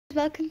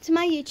Welcome to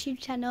my YouTube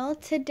channel.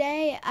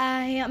 Today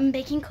I am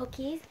baking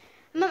cookies.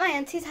 I'm at my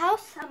auntie's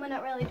house and we're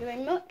not really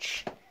doing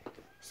much.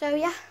 So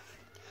yeah,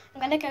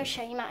 I'm going to go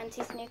show you my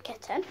auntie's new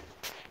kitten.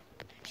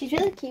 She's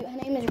really cute. Her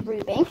name is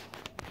Ruby.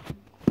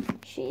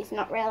 She's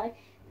not really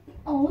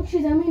old.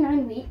 She's only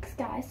 9 weeks,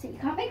 guys, so you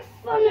can't make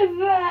fun of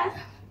her.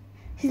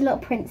 She's a little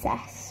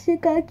princess.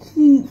 Look how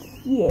cute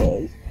she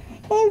is.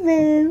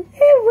 Hello,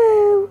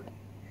 hello.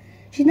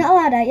 She's not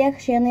allowed out yet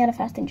because she only had a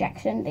first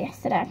injection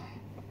yesterday.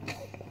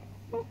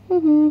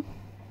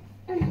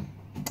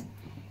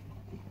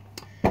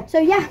 So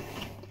yeah,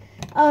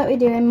 I won't be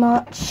doing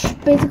much.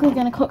 Basically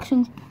gonna cook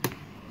some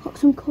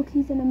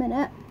cookies in a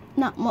minute.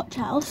 Not much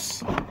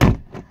else.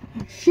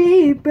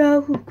 She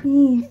broke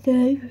me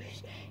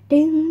first.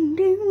 Ding,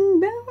 ding,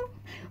 dong,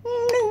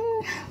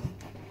 ding.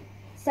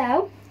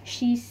 So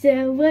she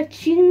said,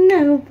 "What you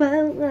know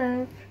about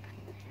love?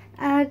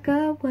 I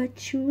got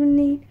what you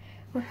need."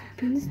 What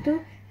happens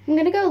to? I'm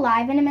gonna go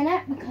live in a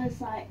minute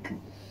because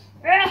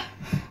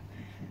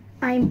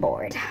I'm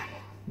bored.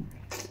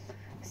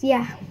 So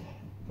yeah.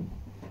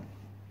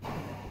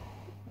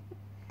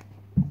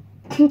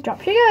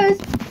 Drop she goes.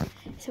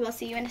 So we'll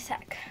see you in a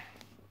sec.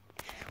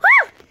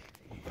 Woo!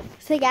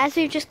 So guys,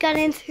 we've just got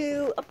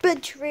into a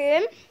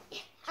bedroom.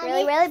 It's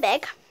really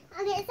big.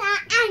 And it's our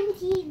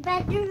auntie's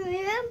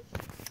bedroom.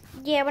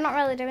 Yeah, we're not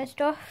really doing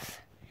stuff.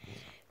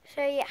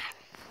 So yeah.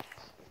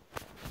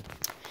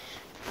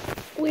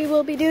 We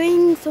will be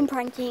doing some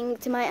pranking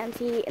to my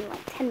auntie in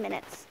like 10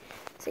 minutes.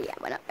 So yeah,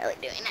 we're not really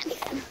doing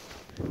anything.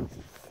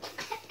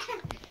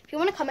 If you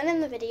want to comment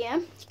in the video,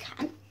 you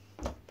can.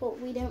 But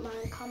we don't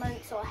mind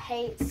comments or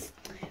hates.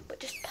 But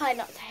just try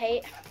not to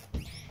hate.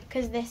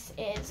 Because this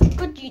is a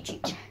good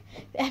YouTube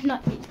channel.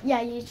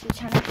 YouTube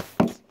channel.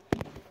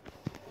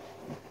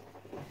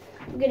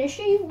 I'm going to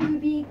show you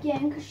Ruby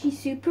again because she's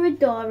super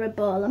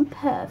adorable and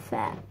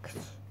perfect.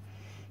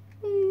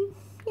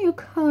 You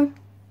can.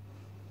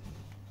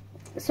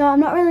 So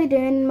I'm not really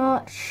doing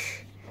much.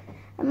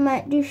 I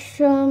might do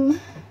some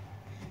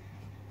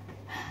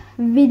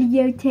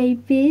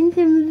videotaping.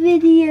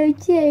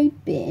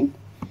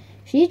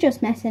 She's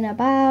just messing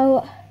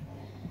about,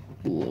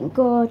 being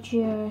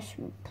gorgeous,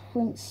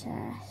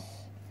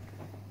 princess.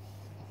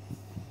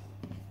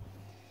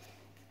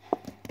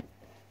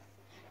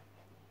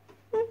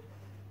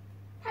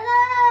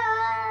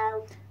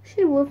 Hello.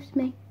 She loves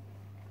me.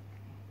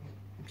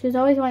 She's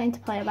always wanting to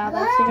play about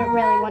that. She don't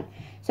really want.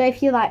 So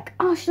if you like,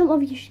 oh, she doesn't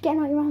love you, she's getting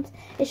out your arms.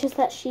 It's just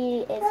that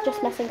she is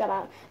just messing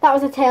about. That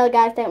was a tail,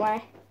 guys, don't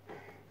worry.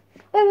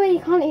 Wait, you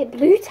can't eat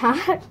blue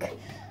tack.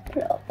 Put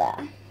it up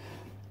there.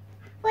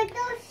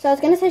 So I was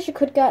going to say she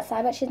could go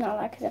outside, but she's not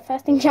allowed because her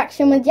first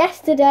injection was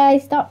yesterday.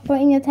 Stop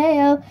putting your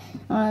tail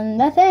on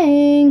the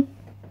thing.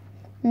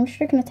 I'm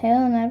sticking a tail,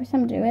 and every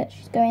time I do it,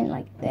 she's going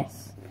like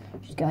this.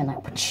 She's going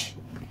like, whoosh,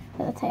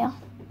 with the tail.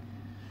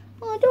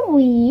 Oh, don't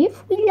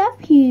leave. We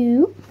love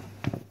you.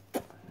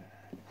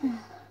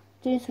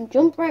 Doing some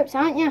jump ropes,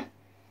 aren't you?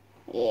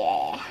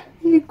 Yeah.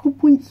 Little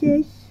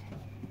princess.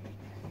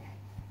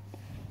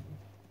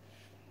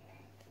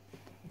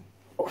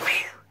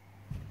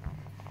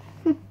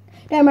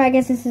 Don't worry, I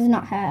guess this is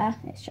not her.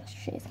 It's just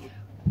she's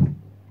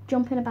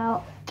jumping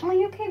about. Are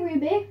you okay,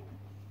 Ruby?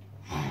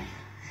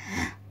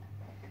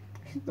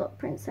 She's a little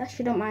princess.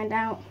 She don't mind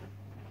out.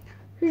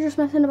 She's just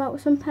messing about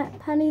with some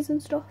pennies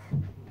and stuff.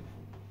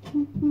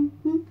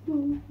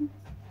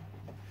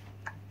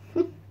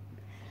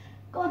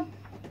 Go on.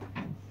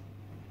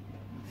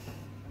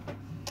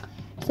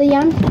 So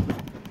yeah, I'm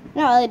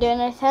not really doing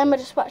anything. We're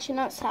just watching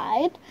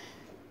outside.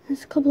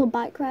 There's a couple of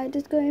bike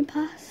riders going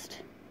past.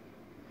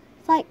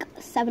 It's like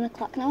 7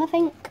 o'clock now, I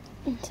think.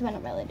 So we're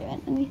not really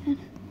doing anything.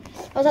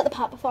 I was at the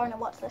park before and I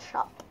watched the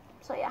shop.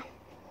 So yeah.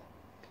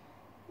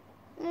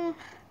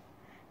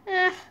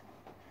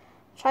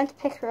 Trying to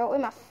pick her up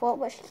with my foot,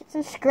 but she keeps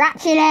on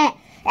scratching it.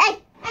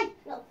 Hey,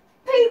 little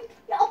poop,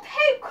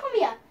 come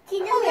here. She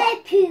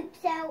doesn't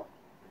poops out.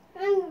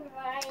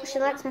 She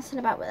likes messing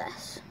about with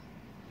this.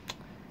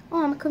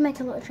 Oh, I could make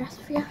a little dress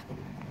for you.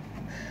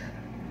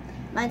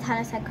 My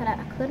Hannah said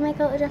I could make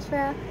a little dress for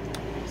her.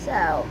 So,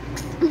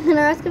 I'm going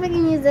to ask if I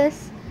can use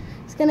this.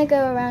 It's going to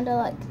go around her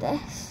like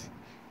this.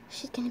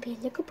 She's going to be a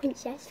little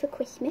princess for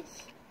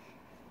Christmas.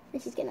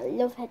 And she's going to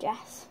love her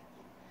dress.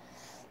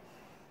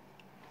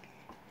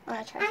 I'm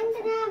going to try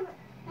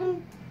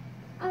something.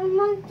 I'm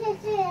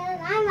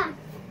a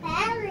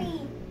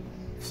fairy.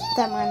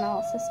 Don't mind my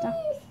little sister.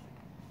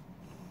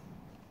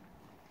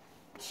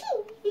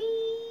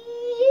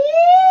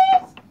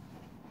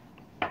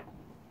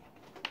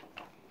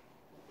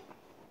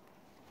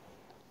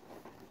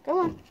 Go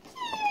on.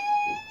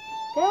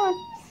 Go on.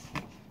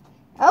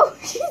 Oh,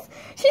 she's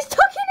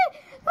stuck in it.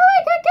 Oh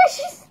my god, guys,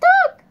 she's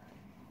stuck.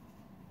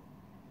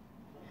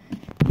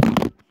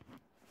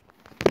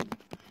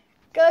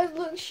 Guys,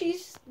 look,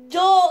 she's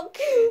stuck.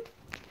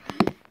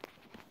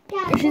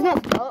 She's not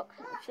stuck.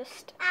 It's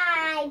just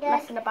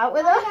messing about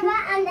with her. Was that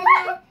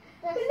fun?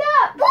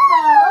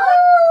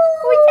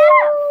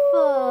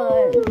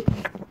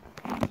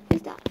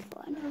 Was that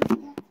fun?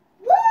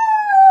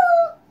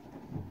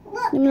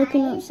 I'm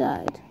looking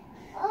outside.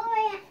 All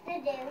I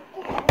have to do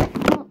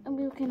Oh,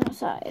 I'm looking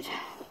outside.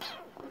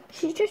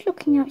 She's just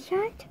looking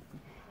outside.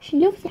 She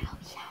loves it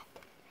outside,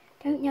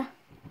 don't you?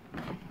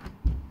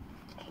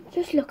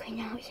 Just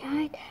looking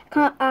outside.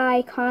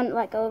 I can't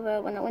like go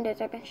over when the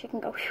window's open. She can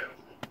go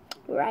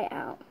right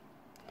out.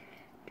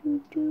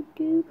 Do do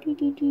do do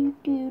do do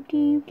do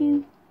do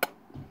do.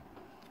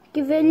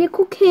 Give her a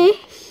little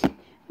kiss.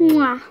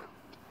 Mwah.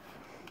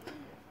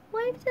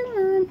 Wave to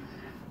them.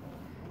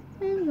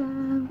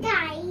 Hello.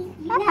 guys,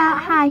 you know,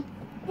 Hi.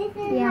 this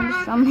is Yeah, I'm my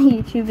just on my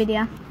YouTube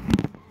video.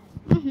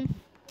 windy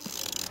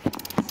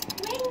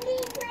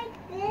like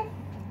this,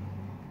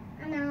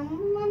 and I'm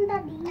on the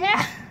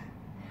beach.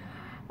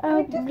 Oh,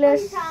 With the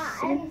bless.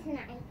 sunshine and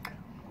night.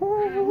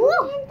 Woo.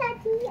 And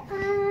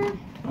Daddy,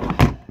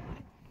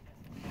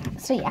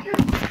 So yeah.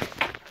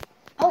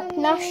 Oh,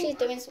 now she's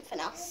doing something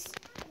else.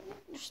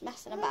 Just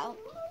messing about.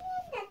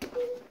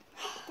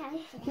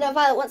 No,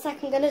 Violet, 1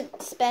 second, I'm gonna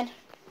spin.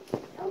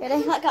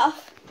 Ready? Let go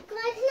off.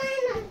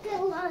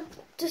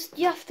 Just,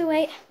 you have to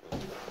wait.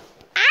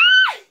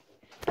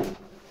 Ah!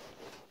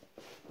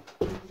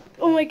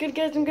 Oh my god,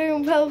 guys, I'm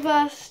going well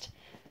fast.